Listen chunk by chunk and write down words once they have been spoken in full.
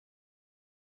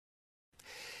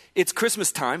It's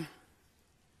Christmas time.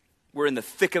 We're in the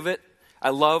thick of it. I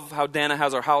love how Dana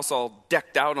has our house all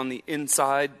decked out on the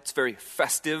inside. It's very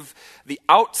festive. The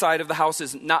outside of the house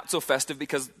is not so festive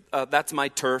because that's my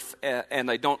turf, and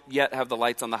I don't yet have the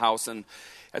lights on the house, and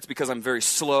that's because I'm very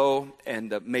slow,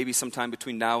 and maybe sometime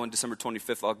between now and December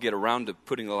 25th, I'll get around to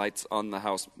putting the lights on the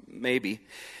house, maybe.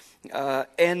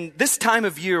 And this time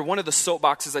of year, one of the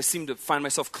soapboxes I seem to find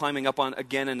myself climbing up on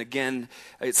again and again,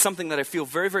 it's something that I feel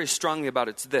very, very strongly about.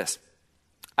 It's this.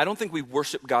 I don't think we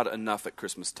worship God enough at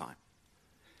Christmas time.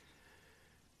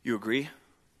 You agree?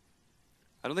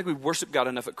 I don't think we worship God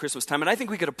enough at Christmas time. And I think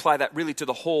we could apply that really to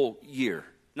the whole year,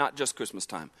 not just Christmas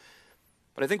time.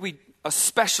 But I think we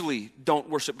especially don't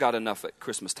worship God enough at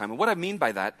Christmas time. And what I mean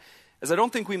by that is I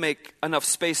don't think we make enough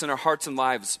space in our hearts and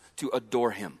lives to adore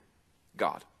Him,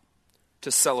 God, to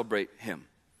celebrate Him,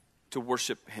 to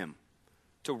worship Him,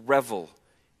 to revel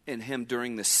in Him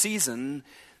during the season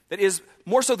that is,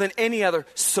 more so than any other,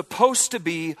 supposed to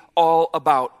be all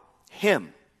about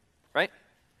Him, right?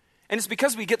 And it's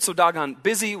because we get so doggone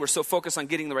busy, we're so focused on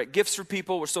getting the right gifts for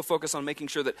people, we're so focused on making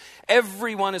sure that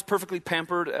everyone is perfectly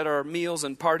pampered at our meals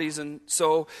and parties, and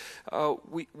so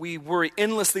we worry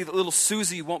endlessly that little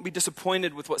Susie won't be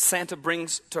disappointed with what Santa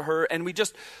brings to her, and we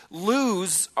just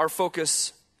lose our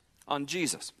focus on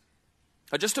Jesus.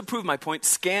 Now, just to prove my point,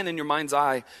 scan in your mind's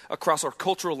eye across our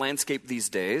cultural landscape these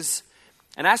days,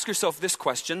 and ask yourself this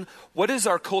question: what is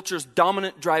our culture's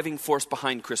dominant driving force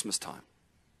behind Christmas time?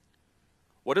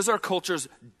 What is our culture's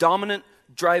dominant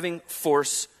driving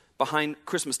force behind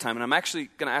Christmas time? And I'm actually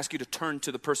going to ask you to turn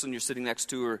to the person you're sitting next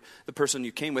to or the person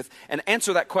you came with and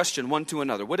answer that question one to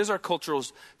another. What is our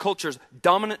culture's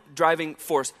dominant driving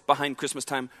force behind Christmas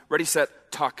time? Ready,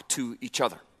 set, talk to each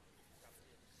other.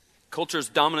 Culture's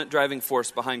dominant driving force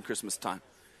behind Christmas time.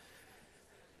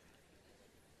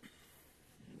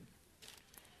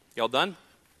 Y'all done?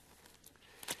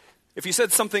 If you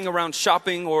said something around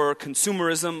shopping or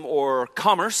consumerism or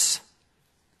commerce,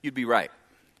 you'd be right.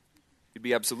 You'd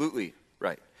be absolutely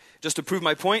right. Just to prove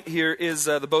my point, here is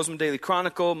the Bozeman Daily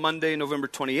Chronicle, Monday, November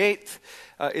 28th.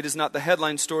 It is not the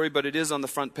headline story, but it is on the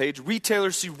front page.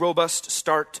 Retailers see robust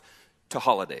start to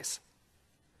holidays.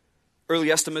 Early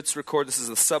estimates record, this is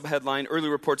the sub-headline, early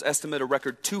reports estimate a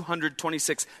record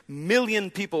 226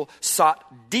 million people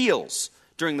sought deals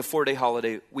during the 4-day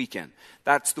holiday weekend.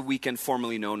 That's the weekend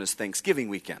formerly known as Thanksgiving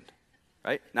weekend,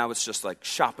 right? Now it's just like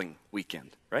shopping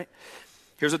weekend, right?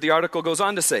 Here's what the article goes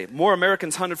on to say. More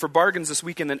Americans hunted for bargains this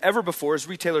weekend than ever before as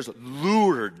retailers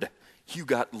lured. You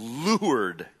got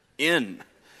lured in.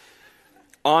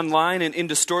 Online and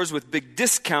into stores with big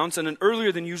discounts and an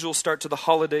earlier than usual start to the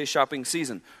holiday shopping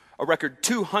season. A record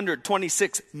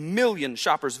 226 million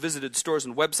shoppers visited stores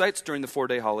and websites during the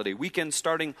 4-day holiday weekend,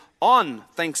 starting on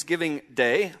Thanksgiving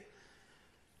Day,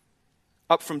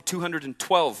 up from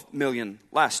 212 million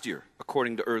last year,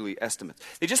 according to early estimates.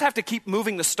 They just have to keep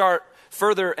moving the start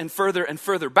further and further and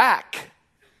further back,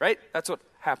 right? That's what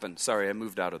happened. Sorry, I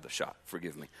moved out of the shot.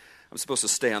 Forgive me. I'm supposed to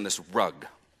stay on this rug.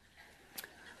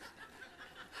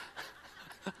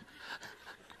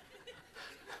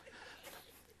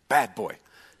 Bad boy.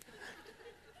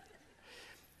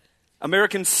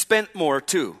 Americans spent more,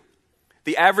 too.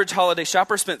 The average holiday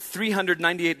shopper spent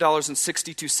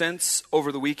 $398.62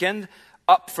 over the weekend,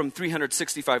 up from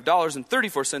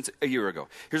 $365.34 a year ago.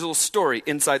 Here's a little story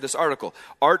inside this article.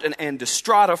 Art and Ann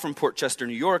Destrada from Port Chester,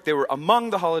 New York, they were among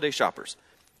the holiday shoppers.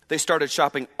 They started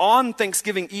shopping on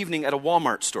Thanksgiving evening at a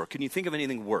Walmart store. Can you think of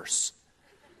anything worse?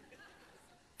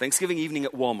 Thanksgiving evening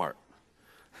at Walmart.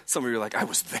 Some of you are like, I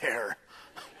was there.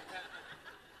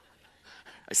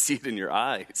 I see it in your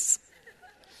eyes.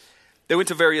 They went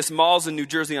to various malls in New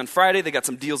Jersey on Friday. They got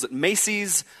some deals at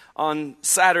Macy's on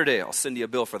Saturday. I'll send you a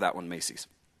bill for that one, Macy's.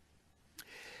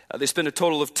 They spent a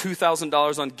total of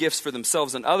 $2,000 on gifts for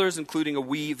themselves and others, including a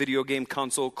Wii video game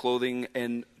console, clothing,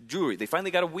 and jewelry. They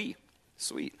finally got a Wii.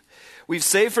 Sweet. We've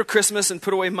saved for Christmas and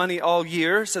put away money all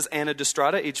year, says Anna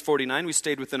Destrada, age 49. We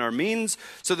stayed within our means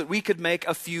so that we could make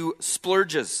a few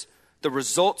splurges. The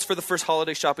results for the first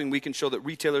holiday shopping weekend show that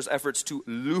retailers' efforts to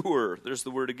lure, there's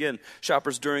the word again,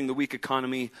 shoppers during the weak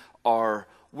economy are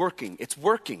working. It's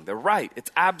working. They're right. It's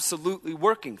absolutely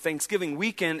working. Thanksgiving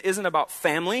weekend isn't about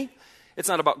family. It's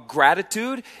not about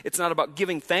gratitude. It's not about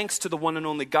giving thanks to the one and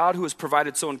only God who has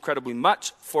provided so incredibly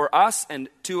much for us and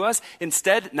to us.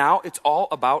 Instead, now it's all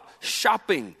about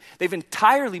shopping. They've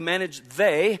entirely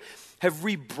they have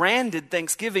rebranded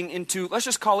Thanksgiving into, let's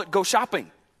just call it go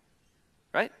shopping,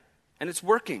 right? And it's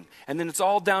working. And then it's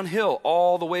all downhill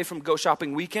all the way from Go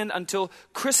Shopping Weekend until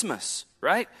Christmas,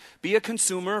 right? Be a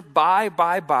consumer,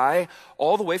 buy,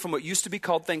 all the way from what used to be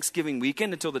called Thanksgiving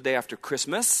Weekend until the day after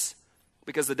Christmas.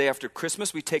 Because the day after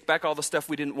Christmas, we take back all the stuff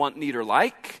we didn't want, need, or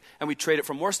like, and we trade it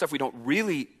for more stuff we don't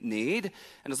really need.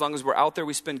 And as long as we're out there,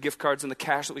 we spend gift cards and the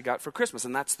cash that we got for Christmas.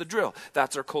 And that's the drill.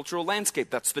 That's our cultural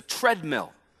landscape. That's the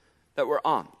treadmill that we're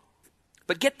on.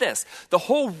 But get this, the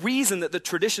whole reason that the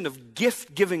tradition of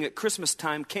gift giving at Christmas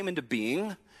time came into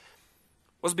being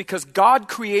was because God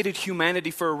created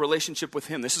humanity for a relationship with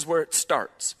him. This is where it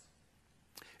starts.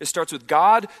 It starts with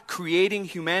God creating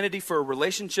humanity for a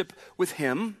relationship with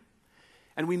him.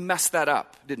 And we messed that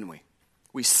up, didn't we?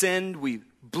 We sinned, we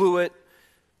blew it,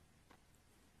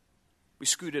 we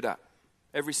screwed it up.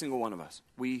 Every single one of us.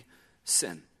 We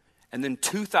sin. And then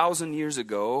 2,000 years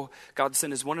ago, God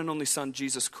sent his one and only Son,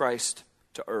 Jesus Christ,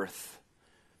 to earth.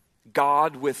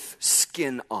 God with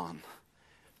skin on.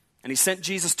 And he sent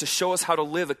Jesus to show us how to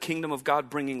live a kingdom of God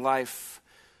bringing life,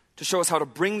 to show us how to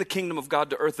bring the kingdom of God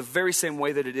to earth the very same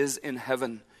way that it is in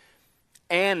heaven.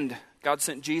 And God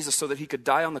sent Jesus so that he could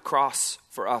die on the cross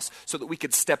for us, so that we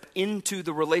could step into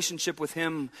the relationship with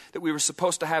him that we were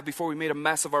supposed to have before we made a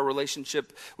mess of our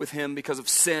relationship with him because of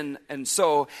sin. And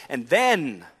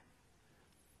then,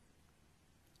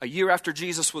 a year after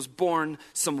Jesus was born,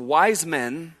 some wise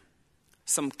men,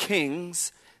 some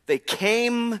kings, they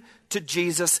came to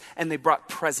Jesus and they brought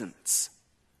presents.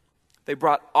 They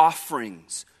brought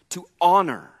offerings to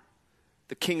honor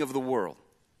the King of the world,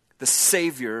 the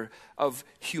Savior of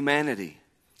humanity.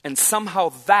 And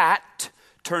somehow that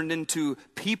turned into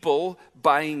people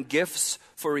buying gifts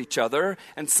for each other.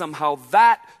 And somehow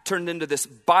that turned into this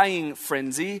buying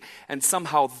frenzy. And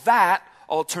somehow that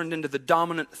all turned into the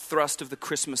dominant thrust of the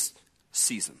Christmas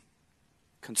season.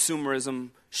 Consumerism,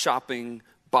 shopping,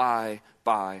 buy.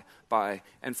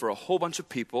 And for a whole bunch of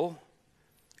people,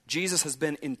 Jesus has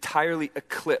been entirely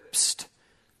eclipsed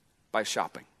by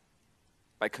shopping,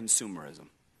 by consumerism,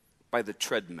 by the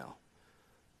treadmill,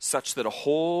 such that a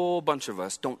whole bunch of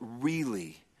us don't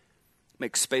really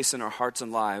make space in our hearts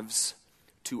and lives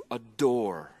to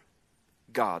adore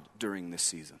God during this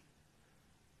season.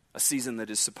 A season that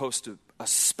is supposed to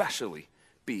especially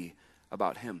be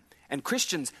about him. And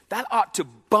Christians, that ought to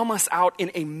bum us out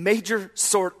in a major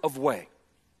sort of way.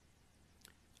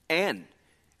 And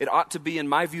it ought to be, in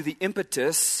my view, the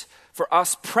impetus for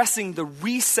us pressing the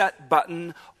reset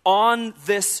button on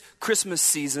this Christmas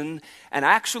season and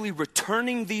actually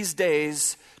returning these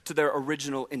days to their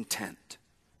original intent.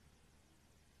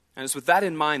 And it's with that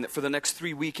in mind that for the next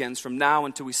 3 weekends, from now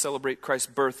until we celebrate Christ's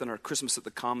birth and our Christmas at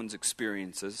the Commons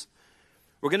experiences,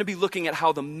 we're going to be looking at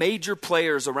how the major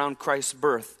players around Christ's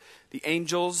birth, the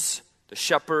angels, the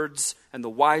shepherds, and the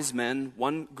wise men,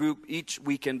 one group each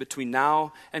weekend between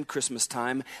now and Christmas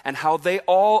time, and how they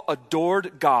all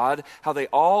adored God, how they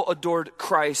all adored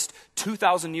Christ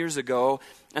 2,000 years ago,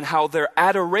 and how their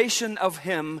adoration of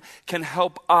him can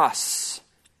help us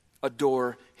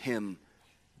adore him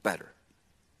better.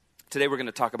 Today we're going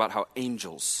to talk about how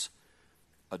angels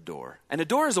adore. And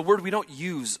adore is a word we don't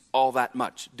use all that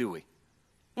much, do we?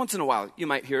 Once in a while you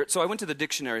might hear it. So I went to the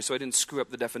dictionary so I didn't screw up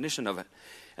the definition of it.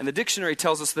 And the dictionary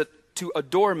tells us that to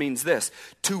adore means this: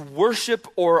 to worship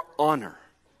or honor.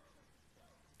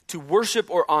 To worship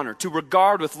or honor. To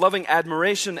regard with loving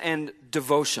admiration and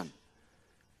devotion.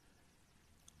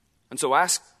 And so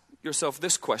ask yourself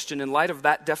this question in light of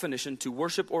that definition: to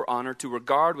worship or honor, to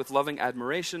regard with loving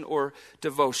admiration or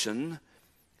devotion.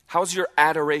 How's your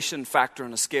adoration factor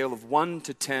on a scale of 1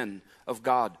 to 10 of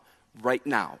God right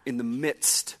now in the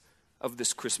midst of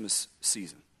this Christmas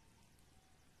season?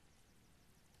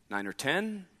 9 or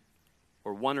 10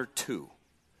 or 1 or 2?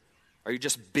 Are you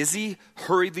just busy,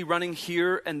 hurriedly running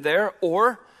here and there?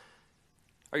 Or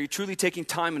are you truly taking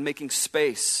time and making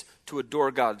space to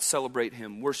adore God, celebrate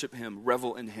him, worship him,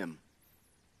 revel in him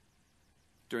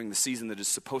during the season that is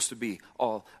supposed to be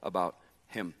all about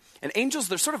him? And angels,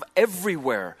 they're sort of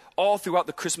everywhere, all throughout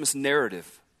the Christmas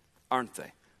narrative, aren't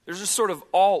they? They're just sort of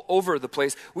all over the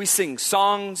place. We sing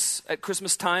songs at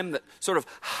Christmas time that sort of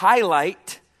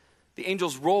highlight the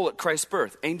angels' role at Christ's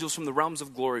birth. Angels from the realms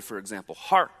of glory, for example.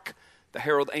 Hark, the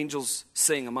herald angels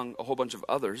sing among a whole bunch of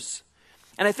others.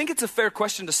 And I think it's a fair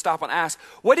question to stop and ask,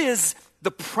 what is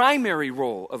the primary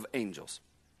role of angels?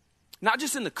 Not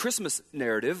just in the Christmas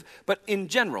narrative, but in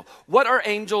general. What are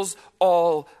angels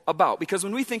all about? Because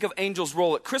when we think of angels'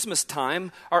 role at Christmas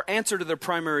time, our answer to their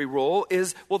primary role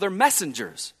is, well, they're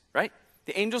messengers, right?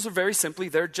 The angels are very simply,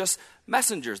 they're just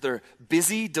messengers. They're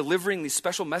busy delivering these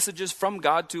special messages from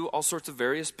God to all sorts of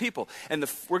various people. And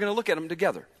we're going to look at them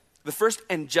together. The first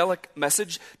angelic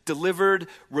message delivered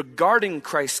regarding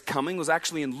Christ's coming was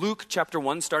actually in Luke chapter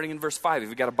 1, starting in verse 5. If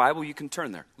you've got a Bible, you can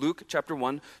turn there. Luke chapter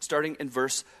 1, starting in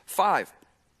verse 5.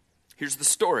 Here's the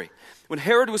story. When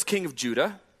Herod was king of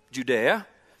Judea,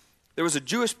 There was a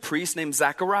Jewish priest named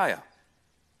Zechariah.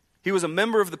 He was a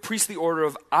member of the priestly order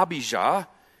of Abijah,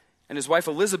 and his wife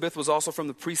Elizabeth was also from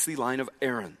the priestly line of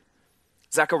Aaron.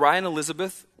 Zechariah and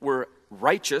Elizabeth were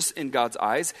righteous in God's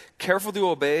eyes, careful to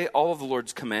obey all of the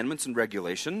Lord's commandments and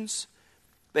regulations.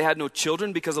 They had no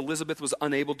children because Elizabeth was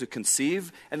unable to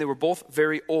conceive, and they were both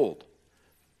very old.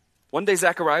 One day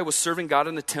Zechariah was serving God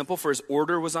in the temple, for his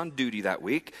order was on duty that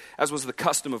week. As was the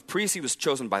custom of priests, he was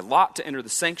chosen by lot to enter the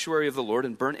sanctuary of the Lord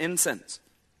and burn incense.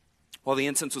 While the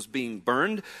incense was being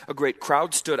burned, a great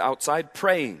crowd stood outside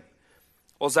praying.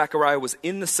 While Zechariah was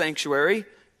in the sanctuary,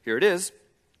 here it is,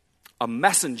 a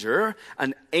messenger,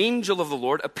 an angel of the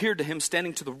Lord, appeared to him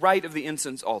standing to the right of the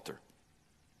incense altar.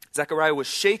 Zechariah was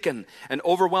shaken and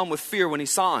overwhelmed with fear when he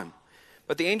saw him.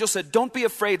 But the angel said, "Don't be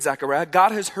afraid, Zechariah.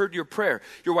 God has heard your prayer.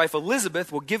 Your wife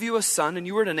Elizabeth will give you a son, and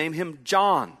you are to name him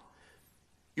John.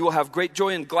 You will have great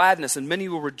joy and gladness, and many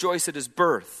will rejoice at his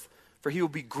birth, for he will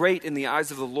be great in the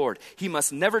eyes of the Lord. He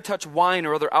must never touch wine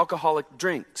or other alcoholic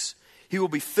drinks. He will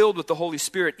be filled with the Holy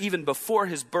Spirit even before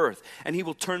his birth, and he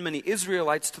will turn many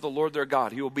Israelites to the Lord their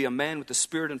God. He will be a man with the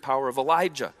spirit and power of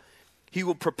Elijah. He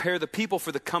will prepare the people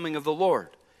for the coming of the Lord.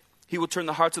 He will turn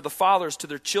the hearts of the fathers to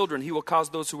their children. He will cause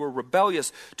those who are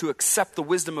rebellious to accept the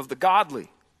wisdom of the godly."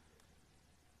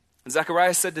 And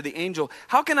Zechariah said to the angel,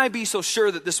 "How can I be so sure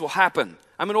that this will happen?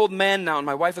 I'm an old man now, and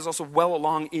my wife is also well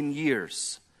along in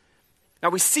years." Now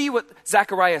we see what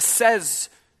Zechariah says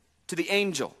to the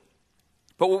angel.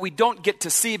 But what we don't get to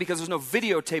see, because there's no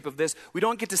videotape of this, we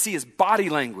don't get to see his body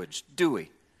language, do we?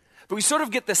 But we sort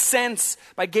of get the sense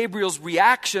by Gabriel's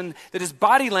reaction that his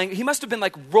body language, he must have been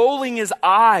like rolling his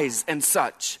eyes and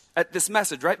such at this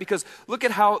message, right? Because look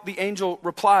at how the angel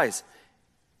replies.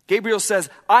 Gabriel says,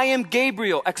 "I am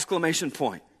Gabriel!" exclamation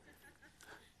point.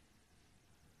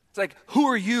 It's like, who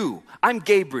are you? I'm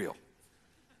Gabriel.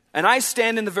 And I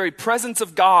stand in the very presence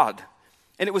of God.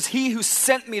 And it was he who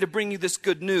sent me to bring you this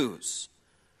good news.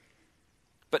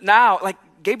 But now, like,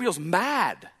 Gabriel's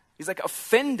mad. He's like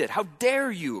offended. How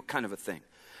dare you, kind of a thing.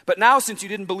 But now, since you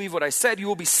didn't believe what I said, you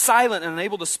will be silent and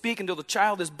unable to speak until the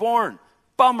child is born.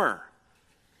 Bummer.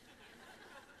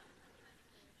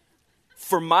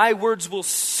 For my words will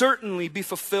certainly be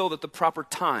fulfilled at the proper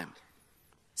time.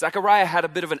 Zechariah had a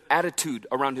bit of an attitude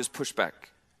around his pushback,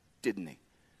 didn't he?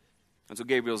 And so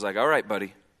Gabriel's like, "All right,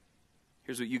 buddy,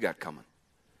 here's what you got coming."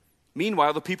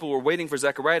 Meanwhile, the people were waiting for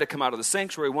Zechariah to come out of the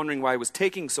sanctuary, wondering why it was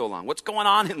taking so long. What's going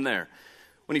on in there?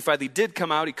 When he finally did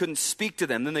come out, he couldn't speak to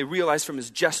them. Then they realized from his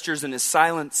gestures and his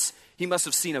silence, he must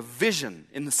have seen a vision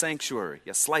in the sanctuary.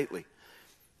 Yes, slightly.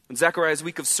 When Zechariah's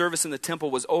week of service in the temple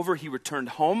was over, he returned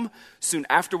home. Soon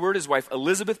afterward, his wife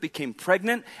Elizabeth became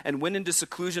pregnant and went into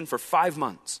seclusion for 5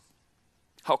 months.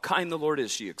 "How kind the Lord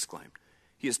is," she exclaimed.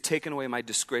 "He has taken away my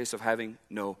disgrace of having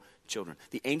no children."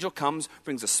 The angel comes,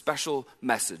 brings a special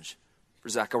message for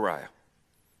Zechariah.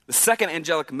 The second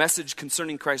angelic message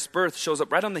concerning Christ's birth shows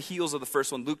up right on the heels of the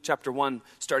first one, Luke chapter 1,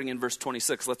 starting in verse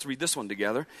 26. Let's read this one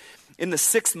together. "In the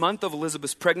 6th month of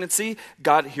Elizabeth's pregnancy,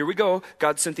 God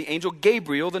sent the angel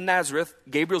Gabriel to Nazareth."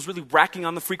 Gabriel's really racking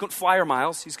on the frequent flyer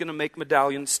miles. He's going to make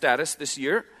medallion status this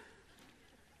year.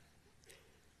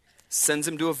 Sends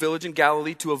him to a village in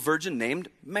Galilee to a virgin named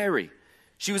Mary.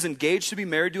 She was engaged to be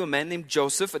married to a man named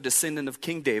Joseph, a descendant of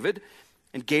King David.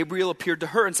 And Gabriel appeared to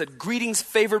her and said, "Greetings,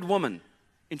 favored woman."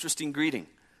 Interesting greeting.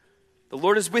 "The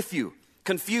Lord is with you."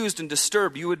 Confused and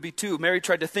disturbed, you would be too. Mary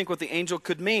tried to think what the angel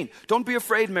could mean. "Don't be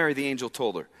afraid, Mary," the angel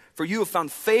told her, "for you have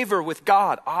found favor with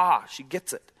God." She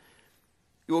gets it.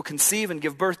 "You will conceive and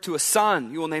give birth to a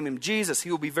son. You will name him Jesus.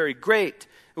 He will be very great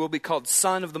and will be called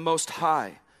Son of the Most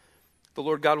High. The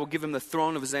Lord God will give him the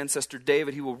throne of his ancestor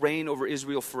David. He will reign over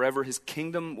Israel forever. His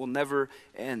kingdom will never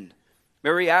end."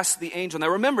 Mary asked the angel. Now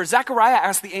remember, Zechariah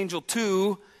asked the angel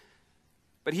too,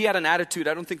 but he had an attitude.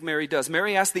 I don't think Mary does.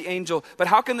 Mary asked the angel, "But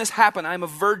how can this happen? I'm a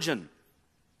virgin."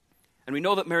 And we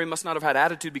know that Mary must not have had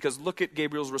attitude, because look at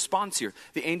Gabriel's response here.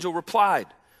 The angel replied,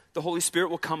 "The Holy Spirit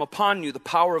will come upon you. The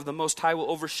power of the Most High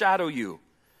will overshadow you."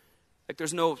 Like,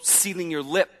 there's no sealing your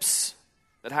lips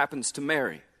that happens to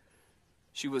Mary.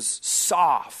 She was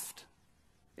soft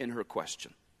in her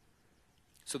question.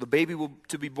 So the baby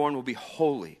to be born will be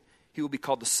holy. He will be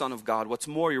called the Son of God. What's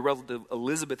more, your relative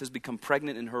Elizabeth has become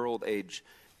pregnant in her old age.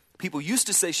 People used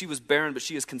to say she was barren, but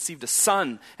she has conceived a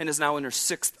son and is now in her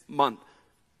 6th month.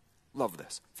 Love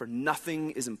this. "For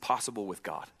nothing is impossible with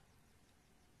God."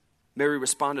 Mary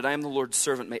responded, "I am the Lord's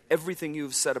servant. May everything you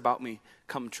have said about me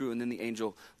come true." And then the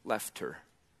angel left her.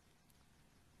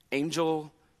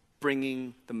 Angel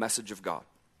bringing the message of God.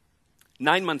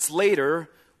 9 months later,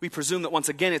 we presume that once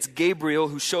again it's Gabriel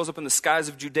who shows up in the skies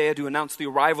of Judea to announce the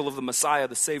arrival of the Messiah,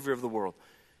 the Savior of the world.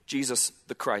 Jesus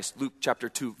the Christ. Luke chapter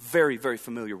 2, very, very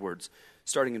familiar words,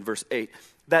 starting in verse 8.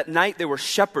 That night there were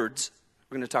shepherds,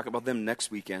 we're going to talk about them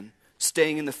next weekend,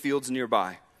 staying in the fields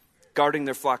nearby, guarding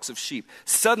their flocks of sheep.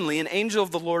 Suddenly an angel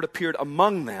of the Lord appeared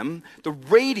among them. The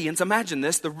radiance, imagine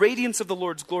this, the radiance of the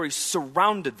Lord's glory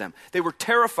surrounded them. They were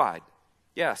terrified.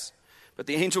 Yes. But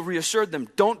the angel reassured them.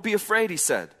 Don't be afraid, he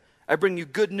said. I bring you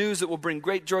good news that will bring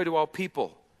great joy to all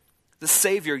people. The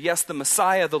Savior, yes, the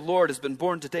Messiah, the Lord, has been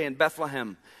born today in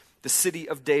Bethlehem, the city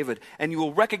of David. And you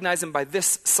will recognize him by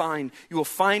this sign. You will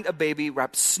find a baby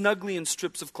wrapped snugly in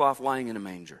strips of cloth lying in a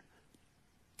manger.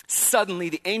 Suddenly,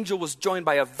 the angel was joined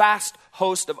by a vast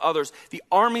host of others, the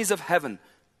armies of heaven.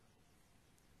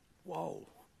 Whoa.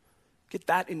 Get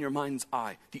that in your mind's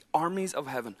eye. The armies of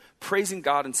heaven, praising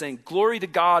God and saying, glory to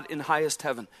God in highest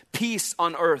heaven, peace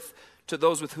on earth to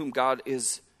those with whom God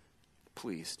is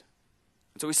pleased.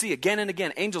 And so we see again and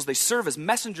again, angels, they serve as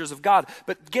messengers of God.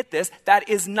 But get this, that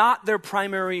is not their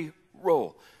primary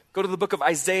role. Go to the book of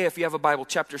Isaiah if you have a Bible,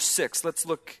 chapter 6. Let's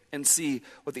look and see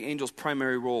what the angel's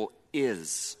primary role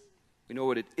is. We know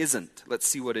what it isn't. Let's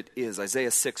see what it is.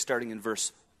 Isaiah 6, starting in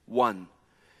verse 1.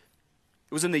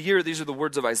 It was in the year, these are the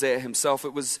words of Isaiah himself,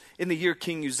 it was in the year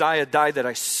King Uzziah died that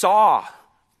I saw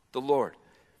the Lord.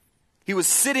 He was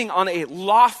sitting on a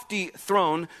lofty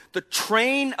throne. The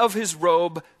train of his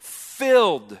robe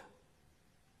filled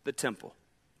the temple.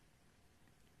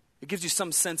 It gives you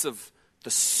some sense of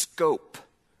the scope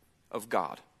of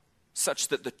God, such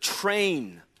that the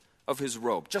train of his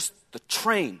robe, just the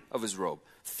train of his robe,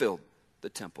 filled the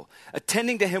temple.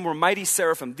 Attending to him were mighty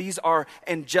seraphim. These are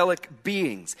angelic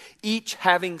beings, each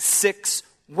having 6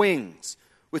 wings.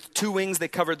 With 2 wings they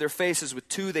covered their faces, with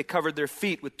 2 they covered their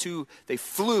feet, with 2 they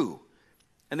flew.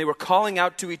 And they were calling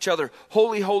out to each other,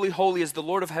 holy, holy, holy is the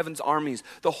Lord of heaven's armies.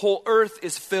 The whole earth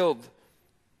is filled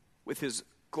with his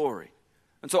glory.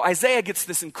 And so Isaiah gets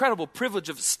this incredible privilege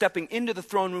of stepping into the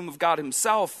throne room of God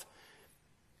himself.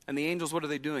 And the angels, what are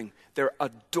they doing? They're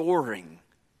adoring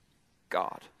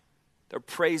God. They're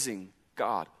praising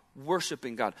God,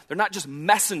 worshiping God. They're not just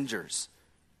messengers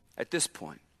at this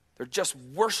point. They're just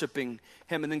worshiping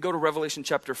him. And then go to Revelation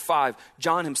chapter 5.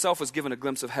 John himself was given a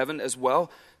glimpse of heaven as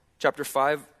well. Chapter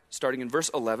 5, starting in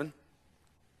verse 11.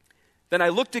 Then I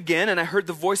looked again and I heard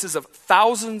the voices of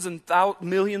thousands and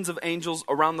millions of angels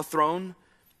around the throne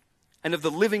and of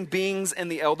the living beings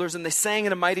and the elders. And they sang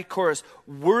in a mighty chorus,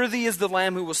 worthy is the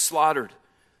Lamb who was slaughtered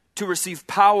to receive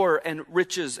power and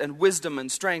riches and wisdom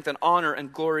and strength and honor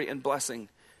and glory and blessing.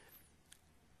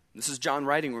 This is John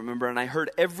writing, remember, and I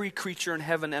heard every creature in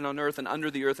heaven and on earth and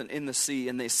under the earth and in the sea,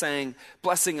 and they sang,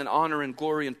 blessing and honor and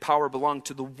glory and power belong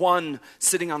to the one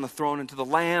sitting on the throne and to the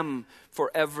Lamb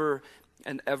forever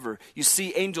and ever. You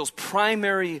see, angels'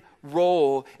 primary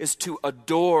role is to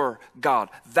adore God.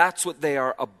 That's what they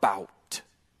are about.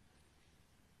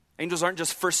 Angels aren't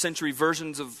just first century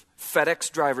versions of FedEx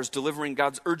drivers delivering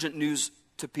God's urgent news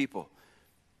to people.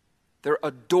 They're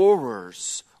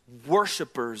adorers,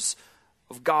 worshipers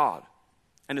of God.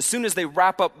 And as soon as they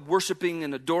wrap up worshiping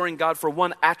and adoring God for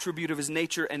one attribute of his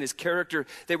nature and his character,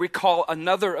 they recall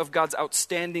another of God's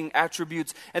outstanding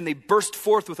attributes, and they burst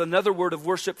forth with another word of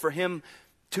worship for him,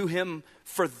 to him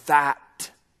for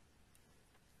that.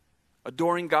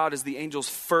 Adoring God is the angel's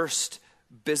first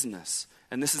business.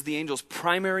 And this is the angel's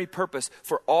primary purpose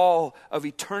for all of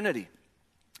eternity.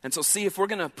 And so see, if we're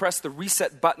going to press the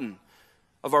reset button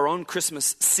of our own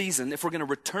Christmas season, if we're going to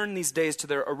return these days to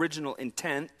their original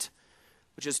intent,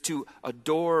 which is to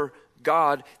adore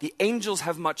God, the angels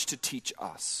have much to teach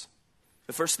us.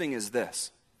 The first thing is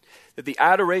this, that the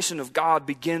adoration of God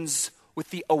begins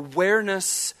with the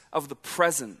awareness of the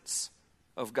presence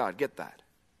of God. Get that?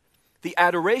 The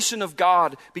adoration of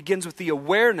God begins with the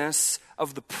awareness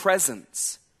of the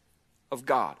presence of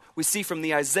God. We see from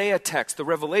the Isaiah text, the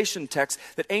Revelation text,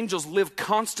 that angels live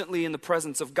constantly in the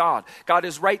presence of God. God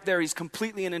is right there. He's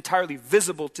completely and entirely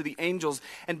visible to the angels.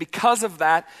 And because of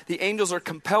that, the angels are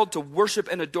compelled to worship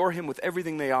and adore him with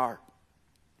everything they are.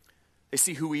 They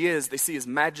see who he is. They see his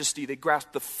majesty. They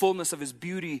grasp the fullness of his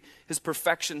beauty, his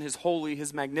perfection, his holy,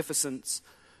 his magnificence.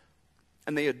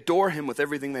 And they adore him with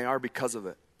everything they are because of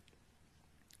it.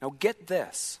 Now get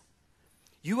this.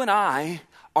 You and I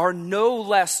are no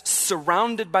less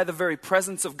surrounded by the very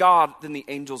presence of God than the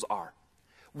angels are.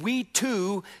 We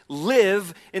too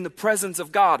live in the presence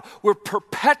of God. We're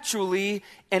perpetually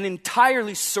and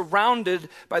entirely surrounded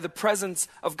by the presence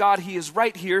of God. He is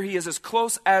right here. He is as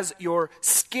close as your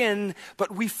skin,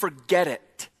 but we forget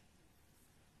it.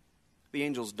 The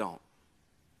angels don't.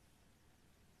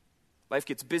 Life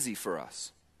gets busy for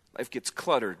us. Life gets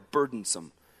cluttered,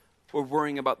 burdensome. We're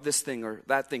worrying about this thing or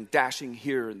that thing, dashing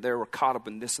here and there. We're caught up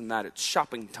in this and that. It's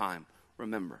shopping time,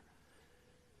 remember.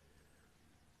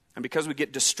 And because we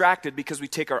get distracted, because we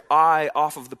take our eye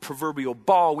off of the proverbial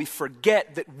ball, we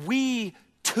forget that we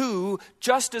too,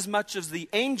 just as much as the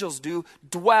angels do,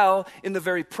 dwell in the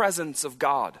very presence of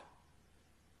God.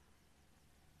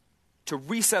 To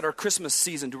reset our Christmas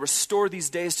season, to restore these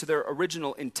days to their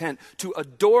original intent, to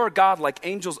adore God like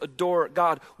angels adore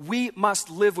God, we must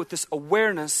live with this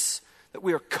awareness that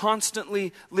we are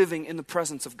constantly living in the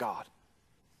presence of God.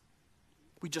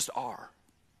 We just are.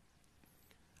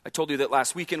 I told you that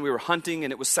last weekend we were hunting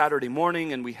and it was Saturday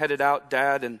morning and we headed out.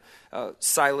 Dad and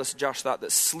Silas, Josh thought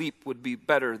that sleep would be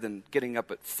better than getting up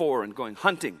at 4 and going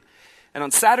hunting. And on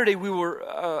Saturday we were,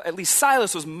 at least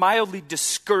Silas was mildly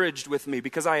discouraged with me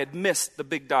because I had missed the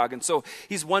big dog. And so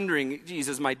he's wondering, geez,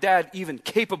 is my dad even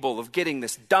capable of getting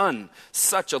this done?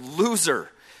 Such a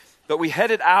loser. But we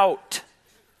headed out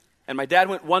and my dad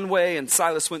went one way and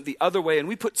Silas went the other way. And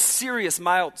we put serious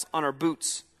miles on our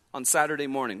boots on Saturday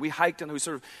morning. We hiked and we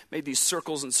sort of made these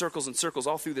circles and circles and circles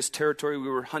all through this territory. We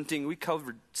were hunting. We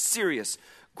covered serious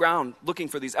ground looking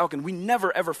for these elk, and we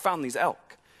never ever found these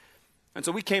elk. And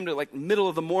so we came to like middle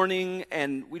of the morning,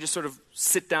 and we just sort of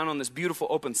sit down on this beautiful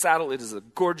open saddle. It is a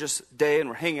gorgeous day, and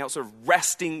we're hanging out, sort of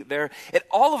resting there. It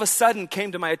all of a sudden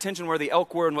came to my attention where the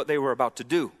elk were and what they were about to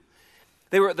do.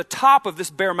 They were at the top of this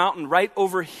bare mountain right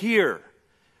over here.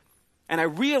 And I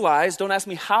realized, don't ask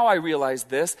me how I realized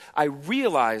this, that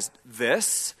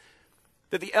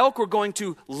the elk were going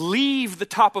to leave the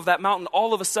top of that mountain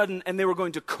all of a sudden, and they were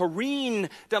going to careen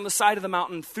down the side of the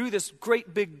mountain through this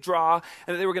great big draw,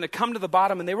 and they were going to come to the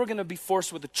bottom, and they were going to be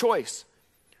forced with a choice.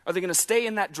 Are they going to stay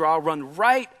in that draw, run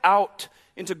right out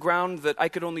into ground that I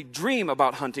could only dream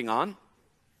about hunting on?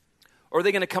 Or are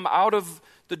they going to come out of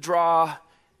the draw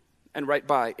and right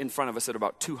by in front of us at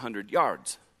about 200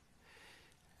 yards?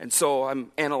 And so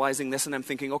I'm analyzing this and I'm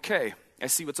thinking, okay, I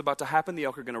see what's about to happen. The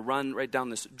elk are going to run right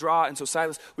down this draw. And so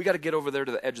Silas, we got to get over there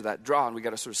to the edge of that draw and we got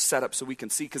to sort of set up so we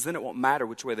can see, because then it won't matter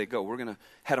which way they go. We're going to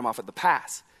head them off at the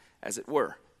pass, as it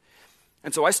were.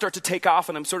 And so I start to take off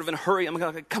and I'm sort of in a hurry. I'm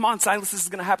going, come on, Silas, this is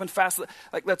going to happen fast.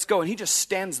 Like, let's go. And he just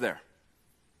stands there.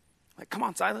 Like, come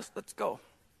on, Silas, let's go.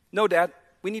 No, Dad,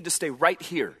 we need to stay right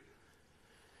here.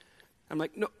 I'm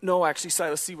like, no, actually,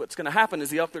 Silas, see what's going to happen is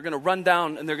the elk, they're going to run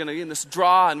down and they're going to be in this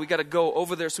draw and we got to go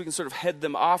over there so we can sort of head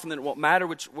them off and then it won't matter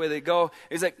which way they go. And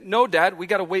he's like, no, Dad, we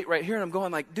got to wait right here. And I'm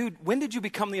going like, dude, when did you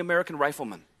become the American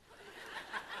rifleman?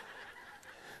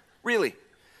 Really?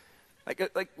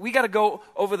 Like we got to go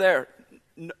over there.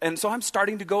 And so I'm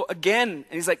starting to go again. And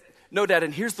he's like, no, Dad,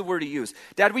 and here's the word he used.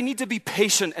 Dad, we need to be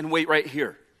patient and wait right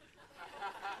here.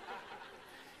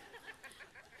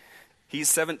 He's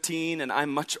 17 and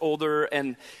I'm much older,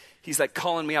 and he's like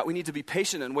calling me out. We need to be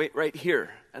patient and wait right here.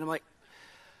 And I'm like,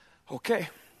 okay,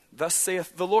 thus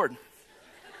saith the Lord.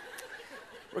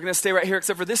 We're going to stay right here,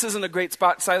 except for this isn't a great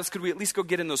spot. Silas, could we at least go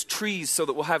get in those trees so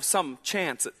that we'll have some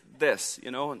chance at this, you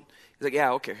know? And he's like,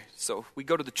 yeah, okay. So we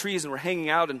go to the trees and we're hanging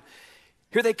out, and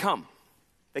here they come.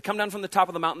 They come down from the top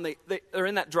of the mountain. They're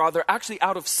in that draw. They're actually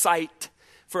out of sight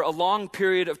for a long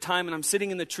period of time, and I'm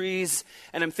sitting in the trees,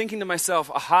 and I'm thinking to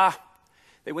myself, aha,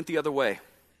 they went the other way.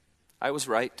 I was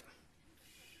right.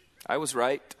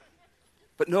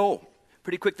 But no,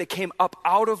 pretty quick they came up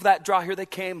out of that draw. Here they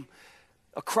came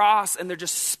across, and they're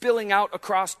just spilling out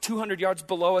across 200 yards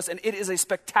below us, and it is a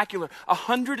spectacular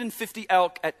 150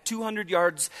 elk at 200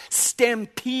 yards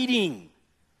stampeding.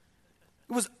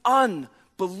 It was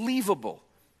unbelievable.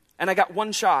 And I got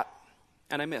one shot,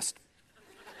 and I missed.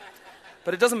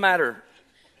 But it doesn't matter.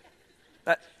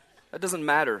 That doesn't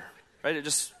matter, right? It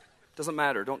just doesn't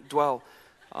matter. Don't dwell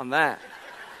on that.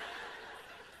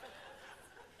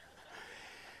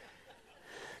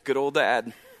 Good old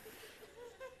Dad.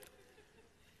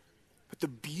 But the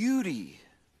beauty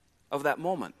of that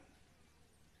moment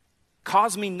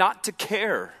caused me not to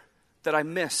care that I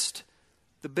missed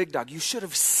the big dog. You should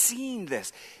have seen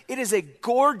this. It is a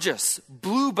gorgeous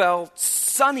bluebell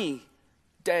sunny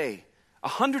day.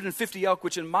 150 elk,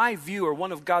 which in my view are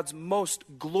one of God's most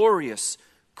glorious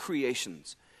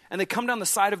creations. And they come down the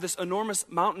side of this enormous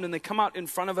mountain and they come out in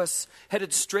front of us,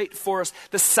 headed straight for us.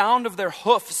 The sound of their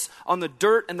hoofs on the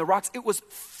dirt and the rocks, it was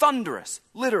thunderous,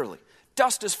 literally.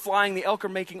 Dust is flying, the elk are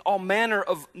making all manner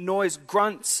of noise,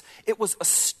 grunts. It was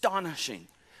astonishing.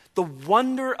 The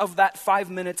wonder of that 5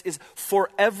 minutes is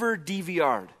forever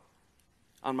DVR'd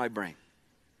on my brain.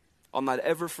 I'll not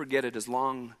ever forget it as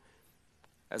long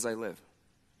as I live.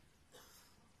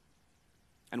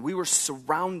 And we were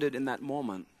surrounded in that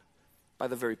moment by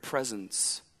the very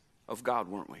presence of God,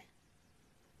 weren't we?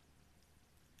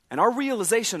 And our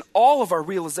realization, all of our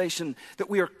realization, that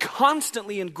we are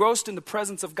constantly engrossed in the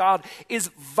presence of God is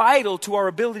vital to our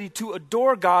ability to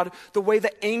adore God the way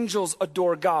the angels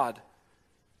adore God.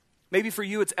 Maybe for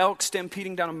you it's elk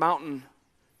stampeding down a mountain.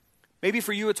 Maybe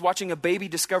for you it's watching a baby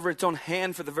discover its own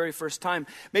hand for the very first time.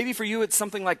 Maybe for you it's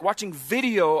something like watching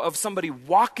video of somebody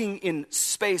walking in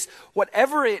space.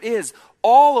 Whatever it is,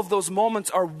 all of those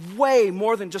moments are way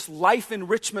more than just life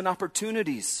enrichment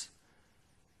opportunities.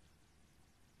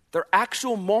 They're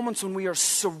actual moments when we are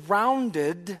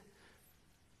surrounded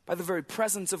by the very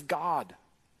presence of God.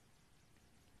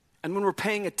 And when we're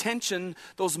paying attention,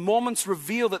 those moments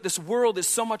reveal that this world is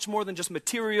so much more than just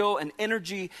material and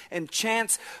energy and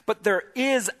chance, but there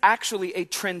is actually a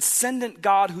transcendent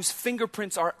God whose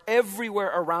fingerprints are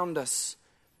everywhere around us,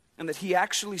 and that he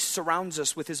actually surrounds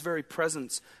us with his very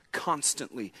presence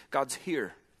constantly. God's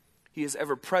here. He is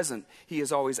ever present. He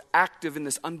is always active in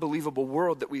this unbelievable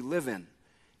world that we live in.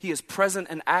 He is present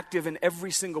and active in every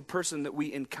single person that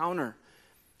we encounter.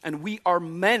 And we are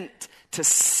meant to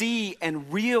see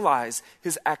and realize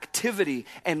his activity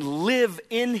and live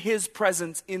in his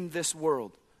presence in this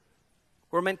world.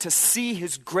 We're meant to see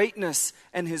his greatness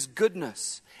and his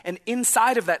goodness. And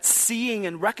inside of that seeing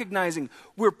and recognizing,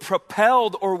 we're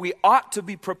propelled, or we ought to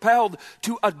be propelled,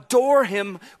 to adore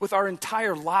him with our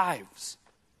entire lives.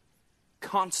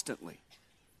 Constantly.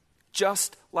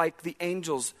 Just like the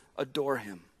angels adore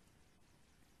him.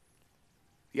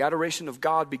 The adoration of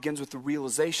God begins with the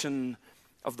realization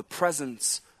of the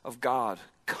presence of God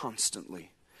constantly.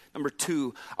 Number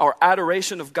 2, our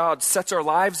adoration of God sets our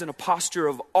lives in a posture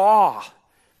of awe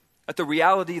at the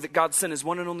reality that God sent his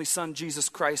one and only Son, Jesus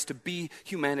Christ, to be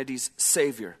humanity's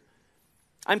Savior.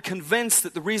 I'm convinced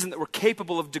that the reason that we're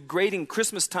capable of degrading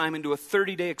Christmas time into a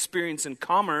 30-day experience in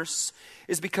commerce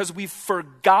is because we've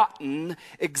forgotten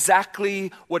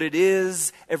exactly what it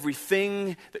is,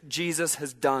 everything that Jesus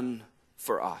has done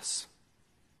for us.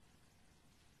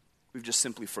 We've just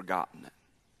simply forgotten it.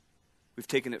 We've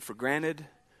taken it for granted,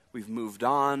 we've moved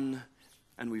on,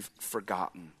 and we've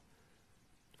forgotten.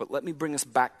 But let me bring us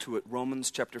back to it. Romans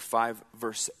chapter 5,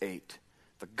 verse 8.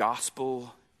 The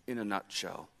gospel in a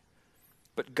nutshell.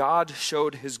 But God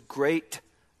showed his great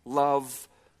love.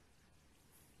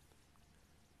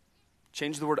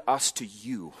 Change the word us to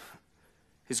you.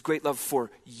 His great love for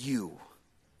you.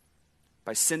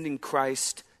 By sending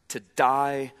Christ to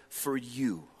die for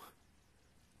you,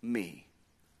 me,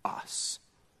 us,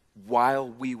 while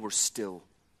we were still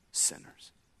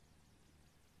sinners.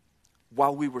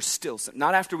 While we were still sinners.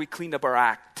 Not after we cleaned up our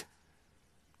act.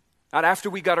 Not after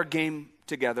we got our game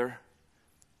together.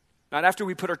 Not after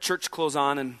we put our church clothes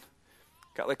on and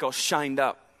got like all shined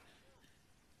up.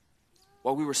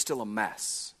 While we were still a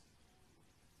mess.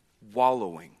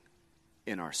 Wallowing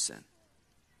in our sin.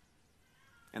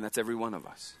 And that's every one of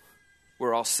us.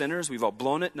 We're all sinners. We've all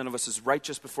blown it. None of us is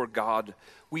righteous before God.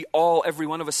 We all, every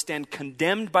one of us, stand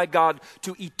condemned by God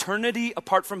to eternity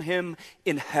apart from him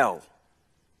in hell.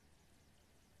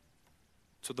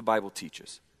 That's what the Bible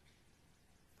teaches.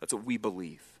 That's what we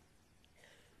believe.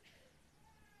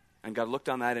 And God looked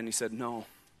on that and he said, no,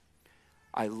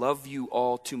 I love you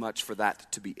all too much for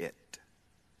that to be it.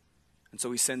 And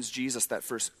so he sends Jesus that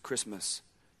first Christmas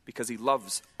because he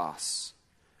loves us.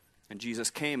 And Jesus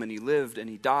came and he lived and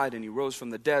he died and he rose from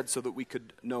the dead so that we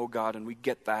could know God, and we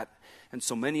get that. And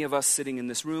so many of us sitting in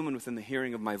this room and within the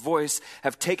hearing of my voice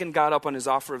have taken God up on his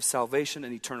offer of salvation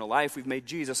and eternal life. We've made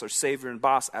Jesus our Savior and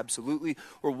boss, absolutely.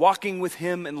 We're walking with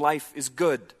him and life is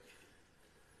good.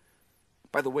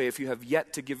 By the way, if you have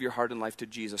yet to give your heart and life to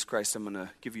Jesus Christ, I'm going to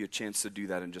give you a chance to do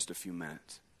that in just a few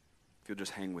minutes. If you'll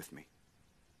just hang with me.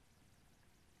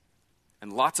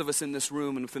 And lots of us in this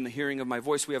room and within the hearing of my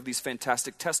voice, we have these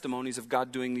fantastic testimonies of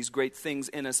God doing these great things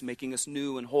in us, making us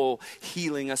new and whole,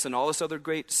 healing us and all this other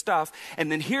great stuff.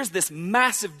 And then here's this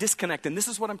massive disconnect, and this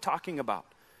is what I'm talking about.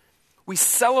 We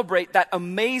celebrate that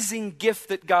amazing gift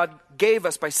that God gave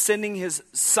us by sending his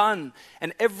Son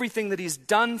and everything that he's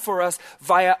done for us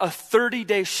via a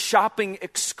 30-day shopping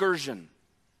excursion.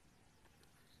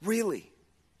 Really?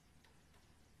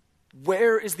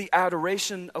 Where is the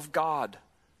adoration of God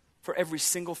for every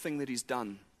single thing that he's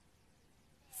done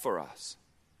for us?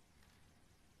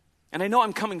 And I know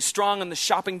I'm coming strong on the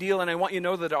shopping deal, and I want you to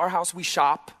know that at our house we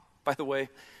shop, by the way.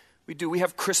 We do. We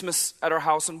have Christmas at our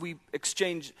house, and we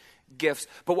exchange gifts.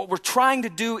 But what we're trying to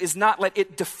do is not let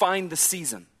it define the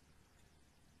season,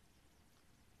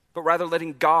 but rather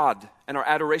letting God and our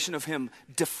adoration of him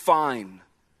define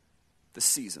the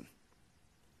season.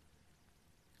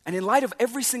 And in light of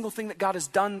every single thing that God has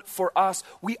done for us,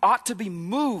 we ought to be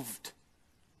moved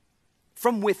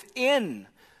from within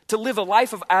to live a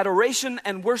life of adoration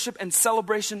and worship and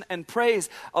celebration and praise,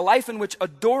 a life in which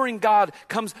adoring God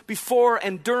comes before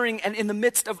and during and in the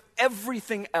midst of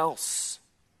everything else.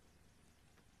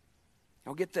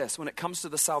 Now get this, when it comes to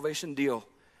the salvation deal,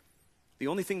 the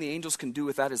only thing the angels can do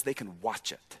with that is they can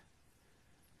watch it.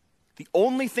 The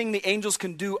only thing the angels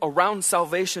can do around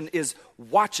salvation is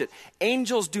watch it.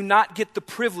 Angels do not get the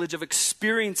privilege of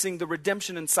experiencing the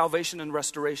redemption and salvation and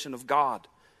restoration of God.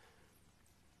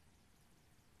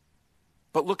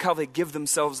 But look how they give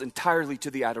themselves entirely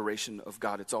to the adoration of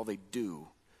God. It's all they do.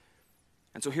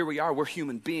 And so here we are, we're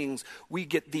human beings. We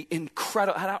get the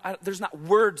incredible, there's not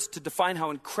words to define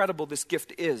how incredible this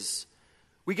gift is.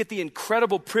 We get the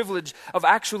incredible privilege of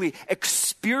actually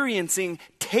experiencing,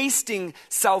 tasting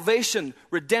salvation,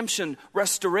 redemption,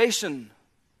 restoration.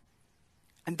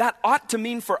 And that ought to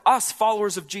mean for us,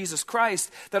 followers of Jesus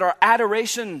Christ, that our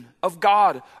adoration of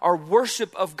God, our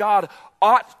worship of God,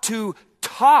 ought to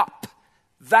top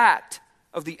that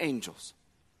of the angels.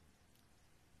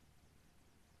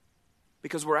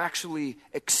 Because we're actually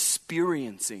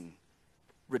experiencing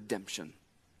redemption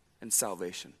and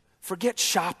salvation. Forget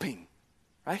shopping.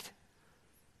 Right?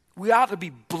 We ought to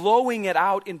be blowing it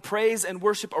out in praise and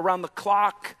worship around the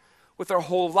clock with our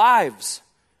whole lives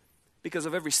because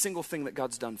of every single thing that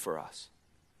God's done for us.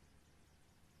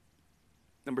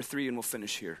 Number 3, and we'll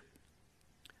finish here.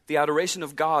 The adoration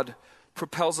of God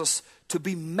propels us to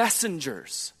be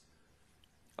messengers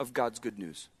of God's good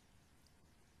news.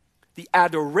 The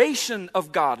adoration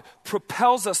of God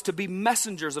propels us to be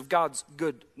messengers of God's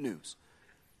good news.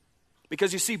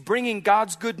 Because you see, bringing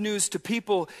God's good news to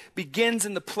people begins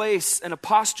in the place and a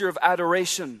posture of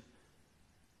adoration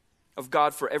of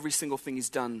God for every single thing He's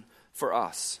done for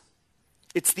us.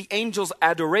 It's the angels'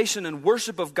 adoration and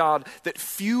worship of God that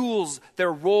fuels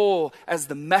their role as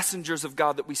the messengers of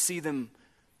God that we see them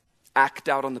act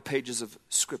out on the pages of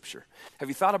Scripture. Have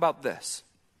you thought about this?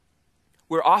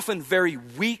 We're often very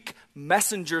weak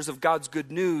messengers of God's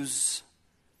good news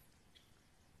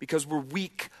because we're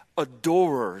weak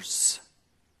adorers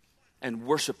and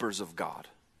worshipers of God.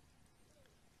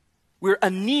 We're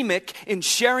anemic in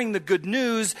sharing the good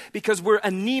news because we're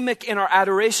anemic in our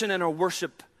adoration and our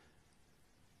worship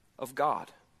of God.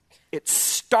 It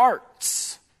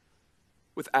starts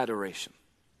with adoration.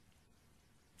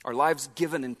 Our lives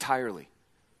given entirely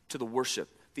to the worship,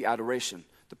 the adoration,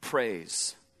 the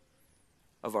praise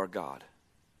of our God.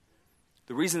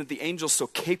 The reason that the angels so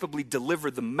capably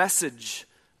deliver the message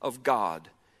of God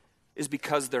is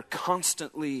because they're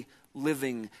constantly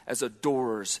living as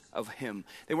adorers of Him.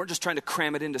 They weren't just trying to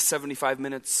cram it into 75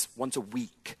 minutes once a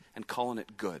week and calling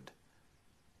it good.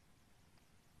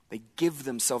 They give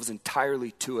themselves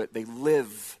entirely to it. They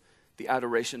live the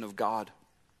adoration of God.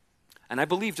 And I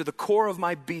believe to the core of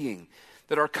my being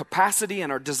that our capacity and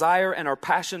our desire and our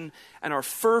passion and our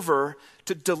fervor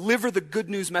to deliver the good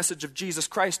news message of Jesus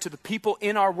Christ to the people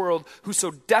in our world who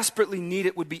so desperately need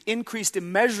it would be increased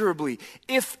immeasurably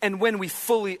if and when we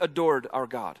fully adored our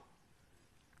God,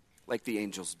 like the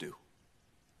angels do.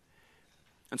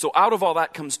 And so out of all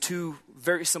that comes 2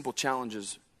 very simple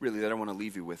challenges, really, that I want to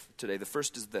leave you with today. The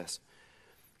first is this.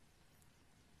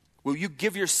 Will you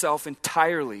give yourself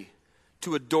entirely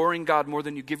to adoring God more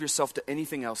than you give yourself to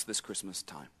anything else this Christmas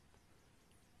time?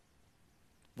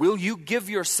 Will you give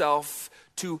yourself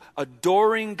to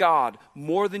adoring God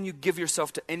more than you give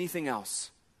yourself to anything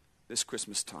else this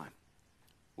Christmas time?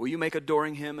 Will you make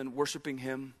adoring Him and worshiping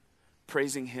Him,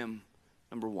 praising Him,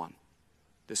 number 1,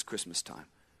 this Christmas time?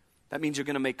 That means you're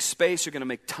going to make space, you're going to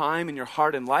make time in your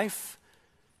heart and life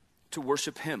to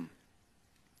worship Him.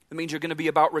 It means you're going to be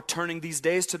about returning these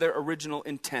days to their original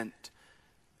intent.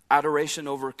 Adoration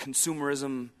over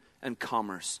consumerism and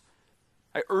commerce.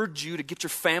 I urge you to get your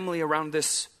family around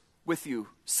this with you.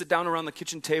 Sit down around the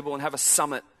kitchen table and have a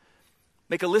summit.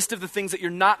 Make a list of the things that you're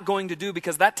not going to do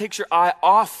because that takes your eye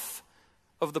off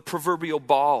of the proverbial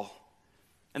ball.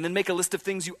 And then make a list of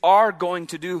things you are going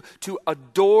to do to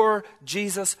adore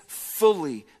Jesus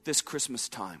fully this Christmas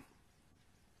time.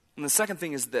 And the second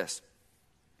thing is this.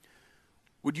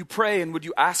 Would you pray and would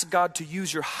you ask God to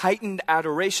use your heightened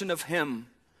adoration of Him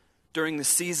during the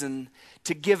season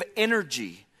to give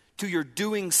energy to your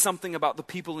doing something about the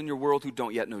people in your world who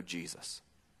don't yet know Jesus?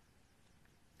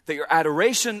 That your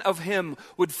adoration of Him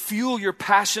would fuel your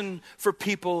passion for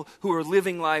people who are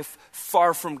living life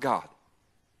far from God.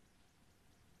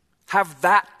 Have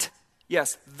that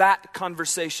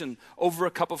conversation over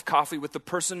a cup of coffee with the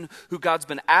person who God's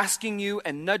been asking you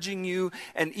and nudging you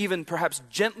and even perhaps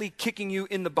gently kicking you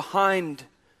in the behind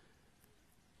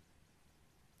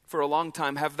for a long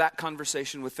time. Have that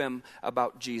conversation with them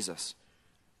about Jesus.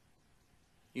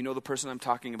 You know the person I'm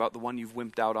talking about, the one you've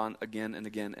wimped out on again and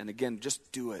again and again.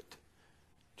 Just do it.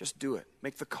 Just do it.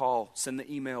 Make the call, send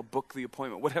the email, book the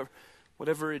appointment,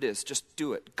 whatever it is. Just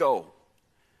do it. Go.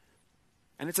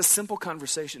 And it's a simple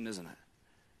conversation, isn't it?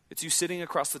 It's you sitting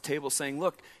across the table saying,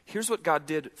 look, here's what God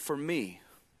did for me.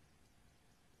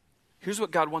 Here's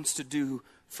what God wants to do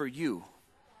for you.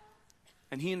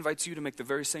 And he invites you to make the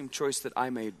very same choice that I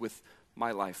made with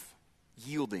my life,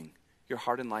 yielding your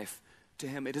heart and life to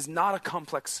him. It is not a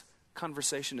complex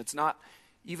conversation. It's not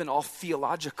even all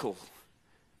theological.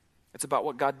 It's about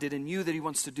what God did in you that he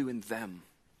wants to do in them.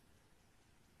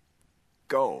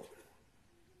 Go.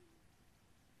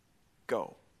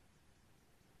 Go.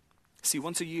 See,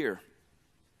 once a year,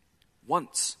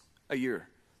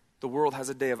 the world has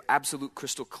a day of absolute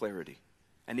crystal clarity,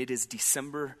 and it is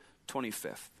December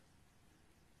 25th.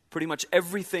 Pretty much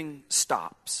everything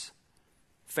stops.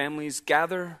 Families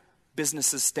gather,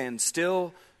 businesses stand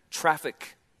still,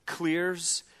 traffic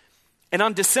clears. And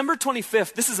on December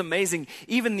 25th, this is amazing,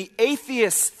 even the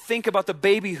atheists think about the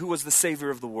baby who was the Savior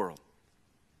of the world.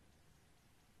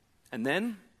 And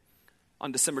then,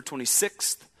 on December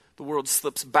 26th, the world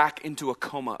slips back into a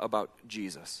coma about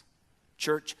Jesus.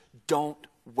 Church, don't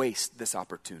waste this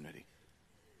opportunity.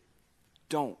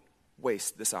 Don't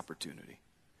waste this opportunity.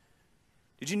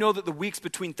 Did you know that the weeks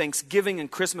between Thanksgiving and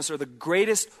Christmas are the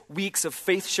greatest weeks of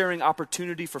faith-sharing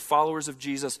opportunity for followers of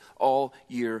Jesus all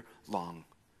year long?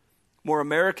 More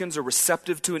Americans are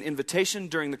receptive to an invitation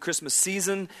during the Christmas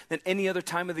season than any other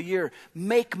time of the year.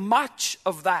 Make much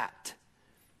of that.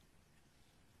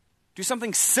 Do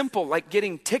something simple like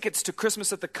getting tickets to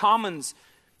Christmas at the Commons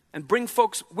and bring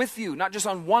folks with you, not just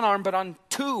on one arm, but on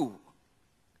two.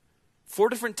 4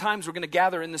 different times we're going to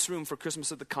gather in this room for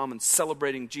Christmas at the Commons,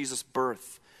 celebrating Jesus'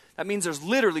 birth. That means there's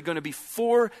literally going to be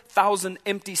 4,000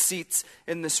 empty seats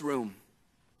in this room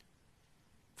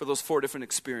for those 4 different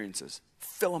experiences.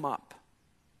 Fill them up.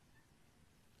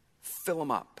 Fill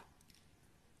them up.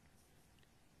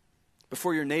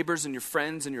 Before your neighbors and your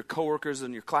friends and your coworkers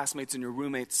and your classmates and your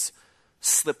roommates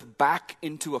slip back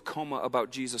into a coma about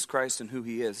Jesus Christ and who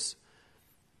he is,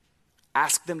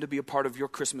 ask them to be a part of your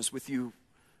Christmas with you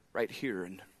right here,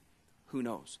 and who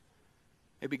knows?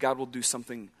 Maybe God will do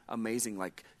something amazing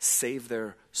like save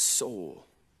their soul,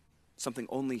 something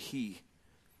only he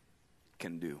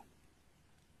can do.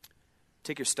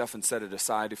 Take your stuff and set it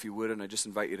aside if you would, and I just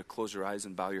invite you to close your eyes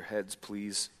and bow your heads,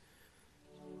 please.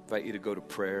 Invite you to go to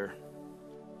prayer.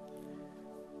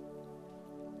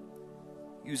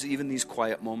 Use even these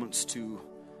quiet moments to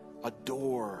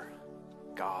adore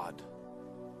God.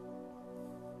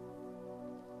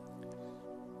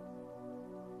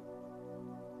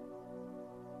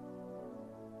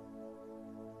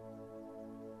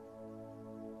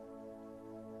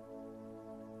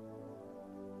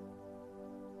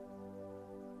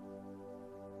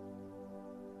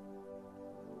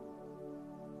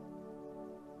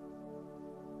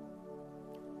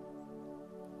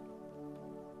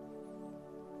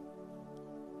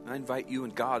 I invite you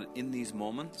and God in these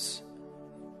moments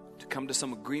to come to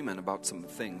some agreement about some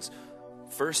things.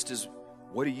 First is,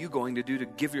 what are you going to do to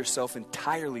give yourself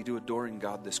entirely to adoring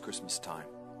God this Christmas time?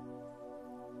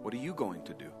 What are you going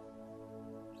to do?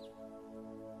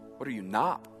 What are you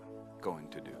not going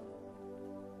to do?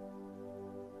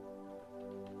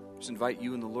 Just invite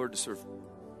you and the Lord to sort of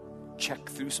check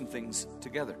through some things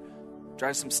together.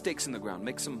 Drive some stakes in the ground.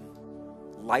 Make some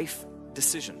life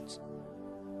decisions.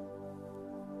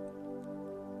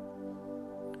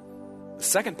 The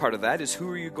second part of that is, who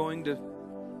are you going to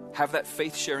have that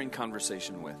faith-sharing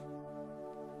conversation with?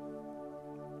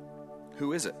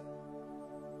 Who is it?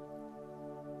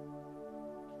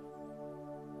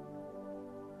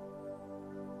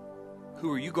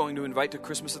 Who are you going to invite to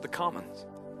Christmas at the Commons?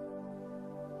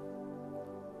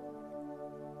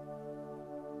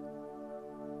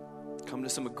 Come to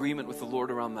some agreement with the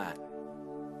Lord around that.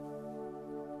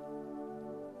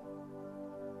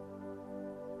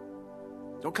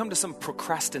 Don't come to some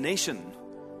procrastination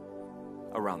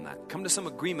around that. Come to some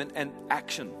agreement and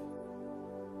action.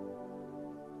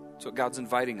 That's what God's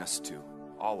inviting us to,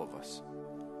 all of us.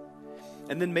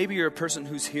 And then maybe you're a person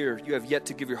who's here, you have yet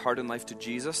to give your heart and life to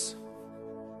Jesus.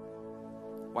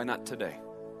 Why not today?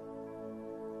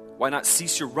 Why not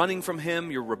cease your running from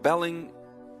him, your rebelling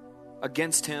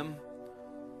against him?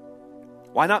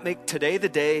 Why not make today the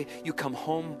day you come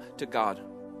home to God?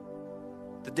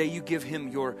 The day you give him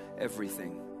your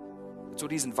everything. That's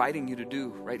what he's inviting you to do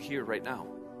right here, right now.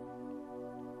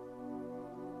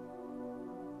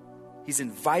 He's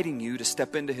inviting you to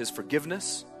step into his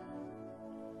forgiveness,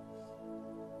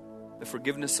 the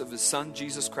forgiveness of his son,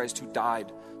 Jesus Christ, who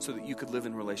died so that you could live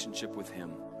in relationship with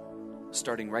him.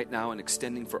 starting right now and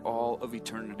extending for all of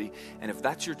eternity. And if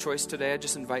that's your choice today, I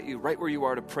just invite you right where you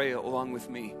are to pray along with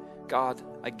me. God,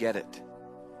 I get it.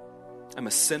 I'm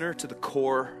a sinner to the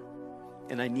core,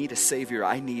 and I need a Savior.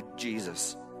 I need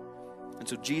Jesus. And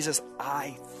so, Jesus,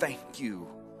 I thank you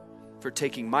for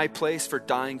taking my place, for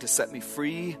dying to set me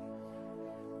free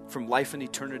from life and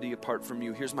eternity apart from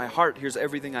you. Here's my heart. Here's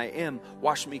everything I am.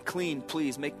 Wash me clean,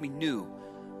 please. Make me new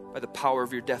by the power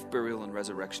of your death, burial, and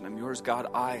resurrection. I'm yours, God.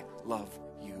 I love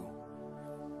you.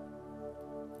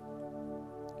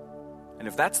 And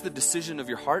if that's the decision of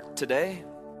your heart today,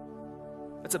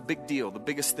 that's a big deal, the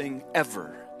biggest thing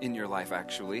ever in your life,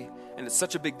 actually. And it's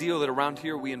such a big deal that around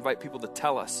here we invite people to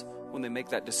tell us when they make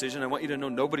that decision. I want you to know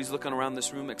nobody's looking around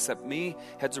this room except me.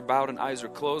 Heads are bowed and eyes are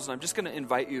closed. And I'm just going to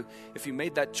invite you, if you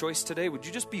made that choice today, would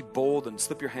you just be bold and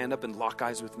slip your hand up and lock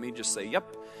eyes with me? Just say,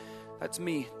 yep, that's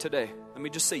me today. Let me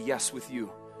just say yes with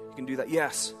you. You can do that.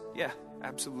 Yes. Yeah,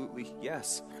 absolutely.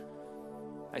 Yes.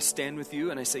 I stand with you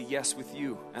and I say yes with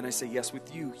you. And I say yes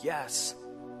with you. Yes.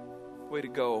 Way to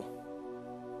go.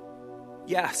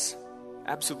 Yes,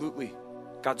 absolutely.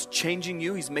 God's changing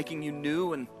you. He's making you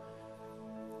new, and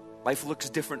life looks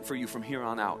different for you from here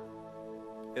on out.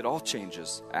 It all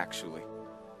changes, actually.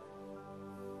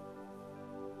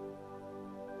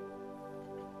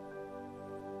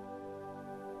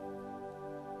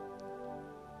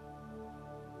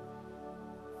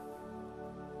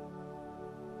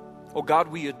 Oh God,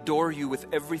 we adore you with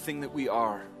everything that we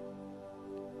are.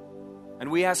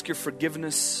 And we ask your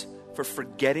forgiveness for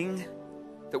forgetting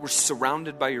that we're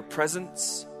surrounded by your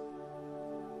presence.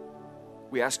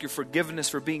 We ask your forgiveness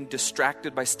for being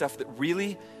distracted by stuff that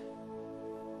really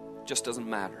just doesn't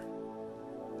matter.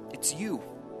 It's you.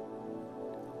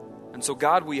 And so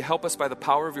God, will you help us by the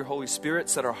power of your Holy Spirit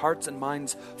set our hearts and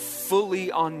minds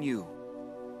fully on you,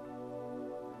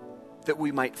 that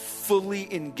we might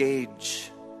fully engage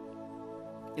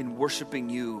in worshiping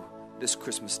you this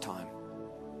Christmas time.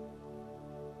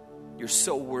 You're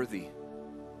so worthy.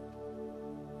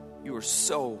 You are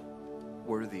so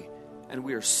worthy. And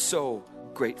we are so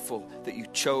grateful that you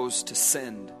chose to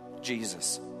send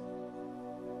Jesus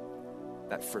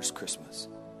that first Christmas.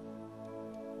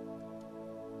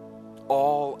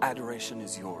 All adoration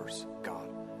is yours, God,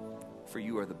 for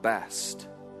you are the best.